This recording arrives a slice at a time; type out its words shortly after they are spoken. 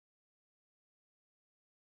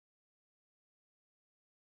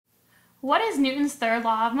What is Newton's third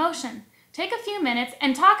law of motion? Take a few minutes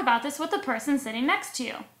and talk about this with the person sitting next to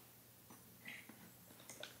you.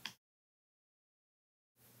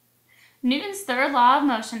 Newton's third law of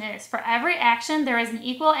motion is, for every action there is an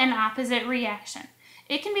equal and opposite reaction.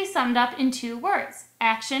 It can be summed up in 2 words,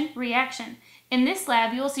 action, reaction. In this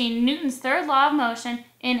lab, you will see Newton's third law of motion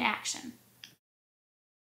in action.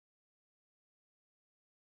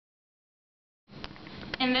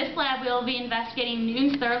 In this lab, we will be investigating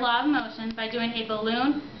Newton's third law of motion by doing a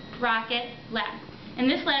balloon rocket lab. In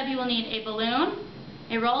this lab, you will need a balloon,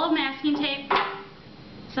 a roll of masking tape,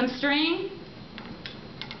 some string,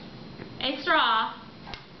 a straw,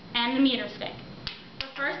 and a meter stick. The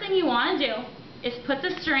first thing you want to do is put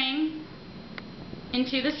the string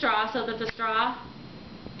into the straw so that the straw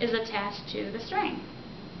is attached to the string.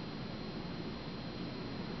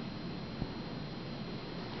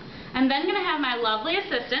 I'm then going to have my lovely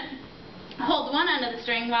assistant hold one end of the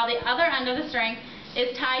string while the other end of the string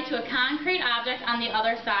is tied to a concrete object on the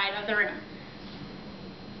other side of the room.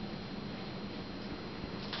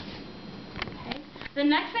 Okay. The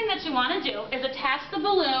next thing that you want to do is attach the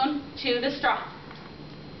balloon to the straw.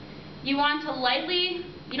 You want to lightly,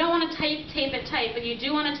 you don't want to tape it tight, but you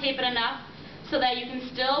do want to tape it enough so that you can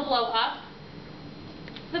still blow up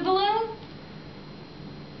the balloon,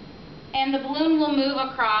 and the balloon will move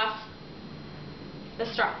across the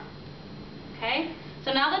straw. Okay?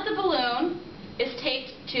 So now that the balloon is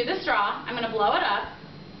taped to the straw, I'm going to blow it up.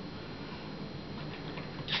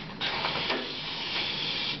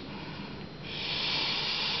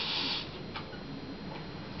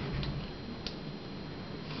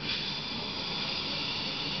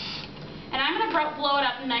 And I'm going to blow it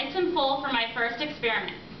up nice and full for my first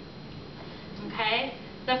experiment. Okay?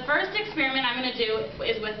 The first experiment I'm going to do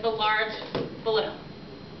is with the large balloon.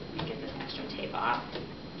 Let me get this extra tape off.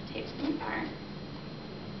 Tape's coming apart.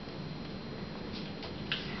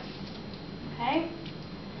 Okay?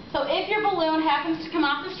 So if your balloon happens to come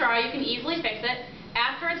off the straw, you can easily fix it.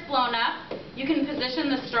 After it's blown up, you can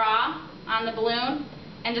position the straw on the balloon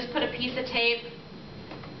and just put a piece of tape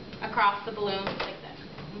across the balloon like this.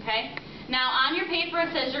 Okay? Now on your paper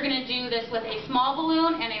it says you're going to do this with a small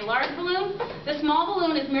balloon and a large balloon. The small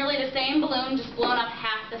balloon is merely the same balloon, just blown up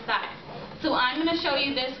half the size. So I'm going to show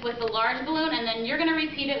you this with the large balloon, and then you're going to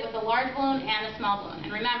repeat it with the large balloon and the small balloon.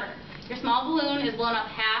 And remember, your small balloon is blown up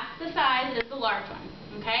half the size as the large one.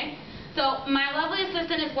 Okay? So my lovely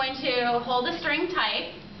assistant is going to hold the string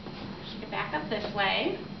tight. She can back up this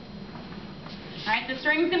way. Alright, the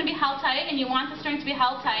string is going to be held tight, and you want the string to be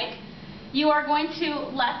held tight. You are going to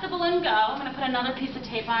let the balloon go. I'm going to put another piece of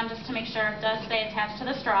tape on just to make sure it does stay attached to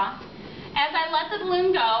the straw. As I let the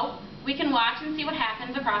balloon go, we can watch and see what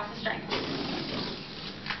happens across the string.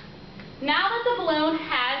 Now that the balloon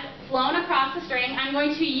has flown across the string, I'm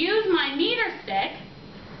going to use my meter stick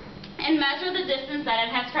and measure the distance that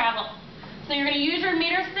it has traveled. So you're going to use your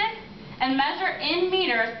meter stick and measure in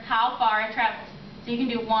meters how far it travels. So you can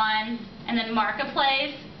do 1, and then mark a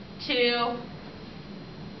place, 2,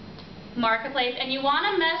 mark a place, and you want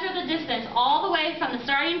to measure the distance all the way from the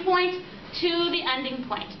starting point to the ending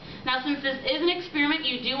point. Now since this is an experiment,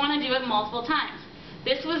 you do want to do it multiple times.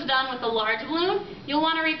 This was done with the large balloon. You'll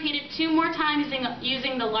want to repeat it 2 more times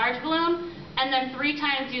using the large balloon, and then 3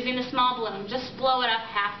 times using the small balloon. Just blow it up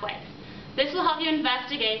halfway. This will help you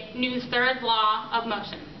investigate Newton's third law of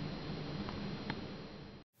motion.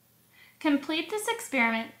 Complete this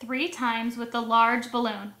experiment 3 times with the large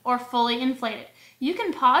balloon, or fully inflate it. You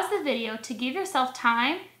can pause the video to give yourself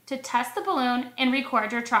time to test the balloon and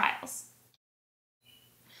record your trials.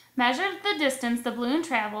 Measure the distance the balloon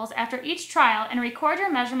travels after each trial and record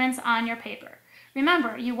your measurements on your paper.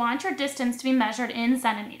 Remember, you want your distance to be measured in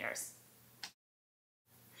centimeters.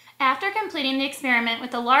 After completing the experiment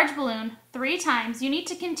with the large balloon 3 times, you need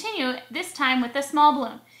to continue this time with the small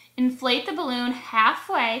balloon. Inflate the balloon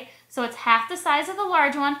halfway so it's half the size of the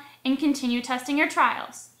large one, and continue testing your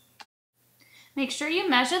trials. Make sure you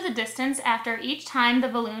measure the distance after each time the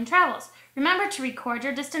balloon travels. Remember to record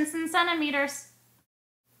your distance in centimeters.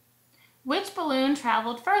 Which balloon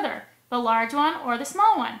traveled further, the large one or the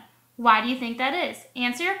small one? Why do you think that is?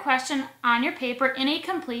 Answer your question on your paper in a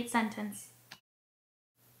complete sentence.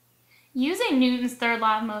 Using Newton's third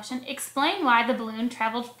law of motion, explain why the balloon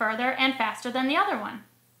traveled further and faster than the other one.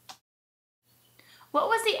 What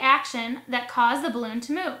was the action that caused the balloon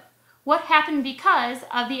to move? What happened because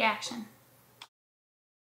of the action?